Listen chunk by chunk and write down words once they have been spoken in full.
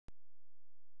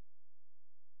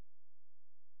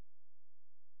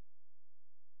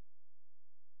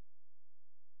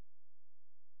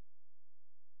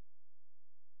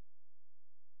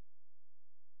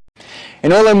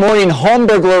An early morning home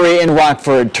burglary in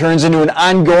Rockford turns into an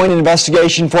ongoing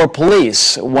investigation for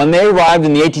police. When they arrived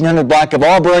in the 1800 block of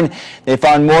Auburn, they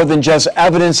found more than just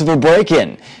evidence of a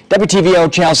break-in.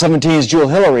 WTVO Channel 17's Jewel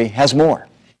Hillary has more.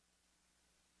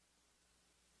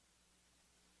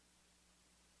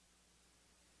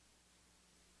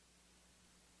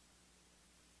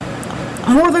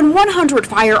 More than 100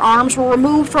 firearms were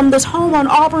removed from this home on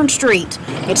Auburn Street.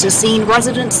 It's a scene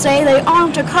residents say they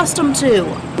aren't accustomed to.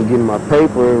 I'm getting my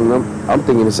paper and I'm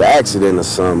thinking it's an accident or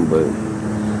something,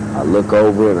 but I look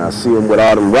over and I see them with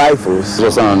all them rifles. It's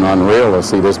just unreal to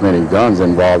see this many guns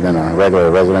involved in a regular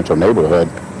residential neighborhood.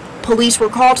 Police were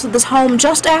called to this home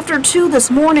just after 2 this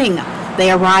morning.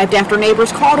 They arrived after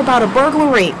neighbors called about a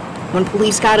burglary. When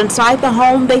police got inside the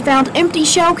home, they found empty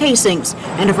shell casings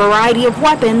and a variety of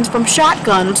weapons from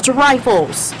shotguns to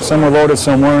rifles. Some were loaded,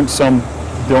 some weren't. Some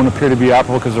don't appear to be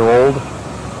operable because they're old,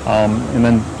 and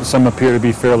then some appear to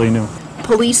be fairly new.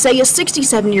 Police say a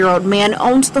 67-year-old man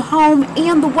owns the home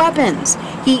and the weapons.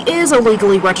 He is a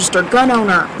legally registered gun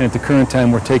owner. And at the current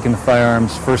time, we're taking the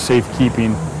firearms for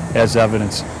safekeeping as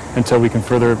evidence until we can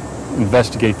further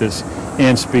investigate this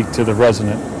and speak to the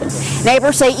resident.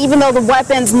 Neighbors say even though the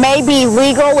weapons may be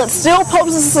legal, it still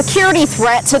poses a security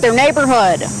threat to their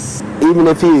neighborhood. Even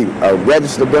if he's a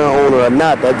registered gun owner or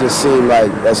not, that just seemed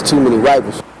like that's too many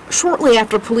rifles. Shortly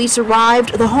after police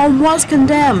arrived, the home was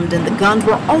condemned and the guns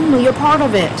were only a part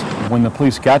of it. When the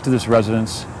police got to this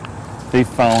residence, they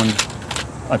found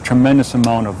a tremendous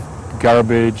amount of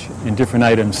garbage and different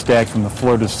items stacked from the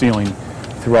floor to the ceiling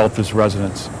throughout this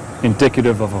residence,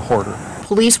 indicative of a hoarder.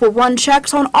 Police will run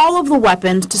checks on all of the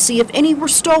weapons to see if any were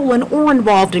stolen or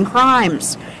involved in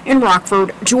crimes. In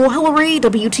Rockford, Jewel Hillary,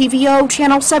 WTVO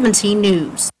Channel 17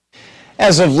 News.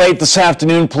 As of late this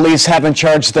afternoon, police haven't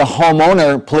charged the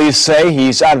homeowner. Police say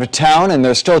he's out of town and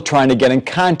they're still trying to get in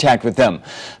contact with him.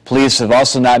 Police have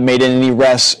also not made any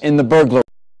arrests in the burglary.